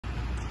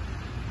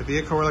The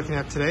vehicle we're looking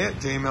at today at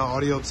JML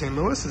Audio of St.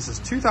 Louis, this is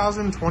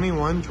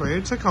 2021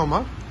 Toyota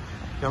Tacoma.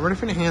 Number of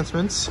different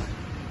enhancements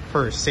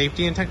for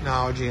safety and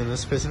technology in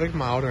this specific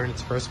model during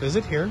its first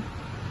visit here.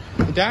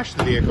 The dash of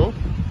the vehicle,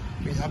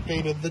 we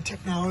updated the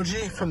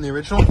technology from the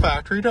original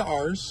factory to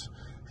ours.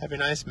 Have a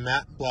nice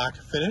matte black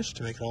finish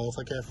to make it all look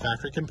like a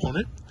factory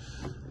component.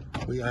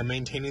 We are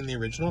maintaining the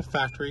original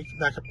factory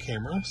backup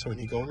camera, so when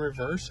you go in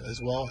reverse,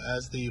 as well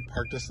as the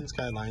park distance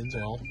guidelines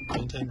are all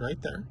maintained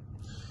right there.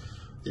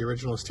 The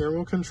original steering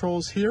wheel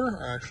controls here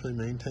are actually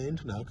maintained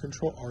to now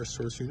control our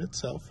source unit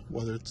itself,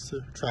 whether it's the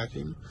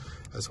tracking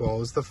as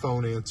well as the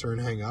phone answer and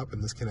hang up,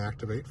 and this can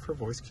activate for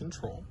voice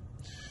control.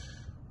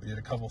 We did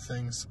a couple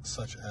things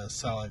such as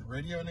satellite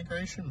radio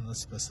integration in this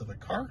specific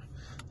car.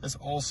 This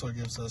also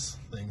gives us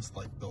things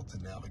like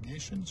built-in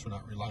navigation, so we're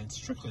not relying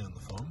strictly on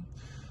the phone.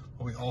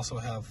 But we also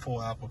have full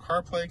Apple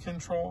CarPlay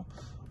control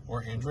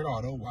or Android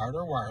Auto, wired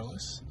or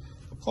wireless.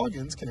 The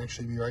plugins can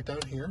actually be right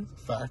down here.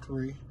 The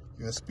factory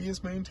USB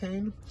is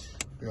maintained.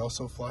 We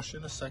also flush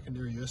in a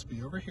secondary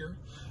USB over here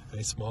and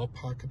a small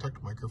pocket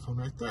tucked microphone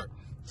right there.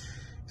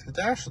 In the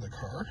dash of the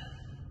car,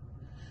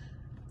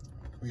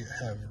 we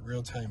have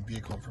real-time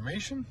vehicle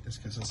information. This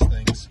gives us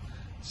things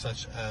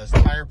such as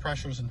tire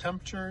pressures and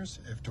temperatures,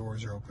 if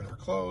doors are open or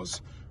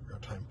closed,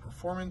 real-time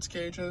performance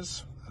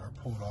gauges that are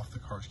pulled off the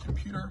car's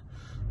computer,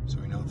 so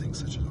we know things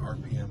such as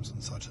RPMs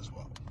and such as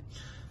well.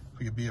 If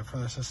we could be of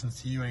further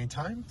assistance to you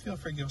anytime, feel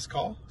free to give us a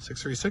call,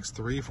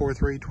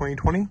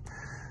 636-343-2020.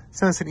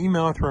 Send us an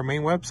email through our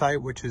main website,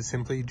 which is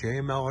simply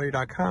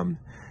jmlaudio.com.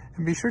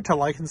 And be sure to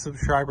like and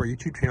subscribe our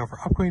YouTube channel for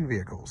upcoming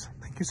vehicles.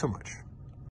 Thank you so much.